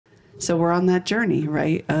So we're on that journey,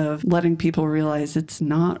 right, of letting people realize it's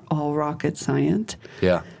not all rocket science.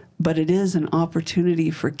 Yeah. But it is an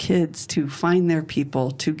opportunity for kids to find their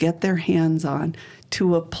people, to get their hands on,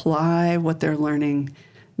 to apply what they're learning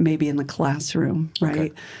maybe in the classroom,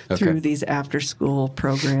 right? Okay. Through these after-school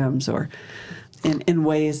programs or in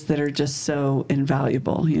ways that are just so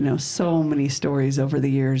invaluable. You know, so many stories over the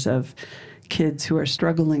years of kids who are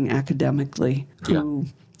struggling academically, who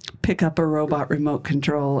pick up a robot remote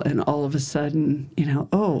control and all of a sudden, you know,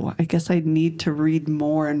 oh, I guess I need to read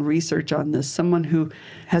more and research on this. Someone who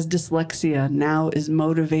has dyslexia now is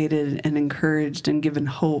motivated and encouraged and given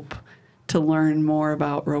hope to learn more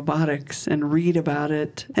about robotics and read about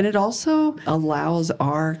it. And it also allows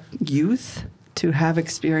our youth to have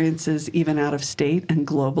experiences even out of state and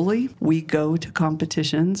globally. We go to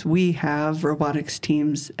competitions. We have robotics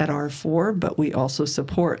teams at R4, but we also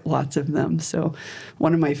support lots of them. So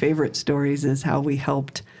one of my favorite stories is how we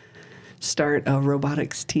helped start a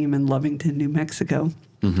robotics team in Lovington, New Mexico.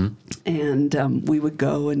 Mm-hmm. And we would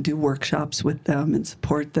go and do workshops with them and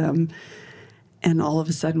support them. And all of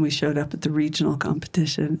a sudden we showed up at the regional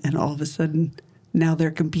competition, and all of a sudden now they're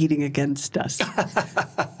competing against us.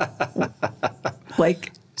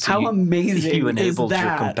 Like, so how amazing is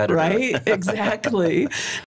that, your right? Exactly.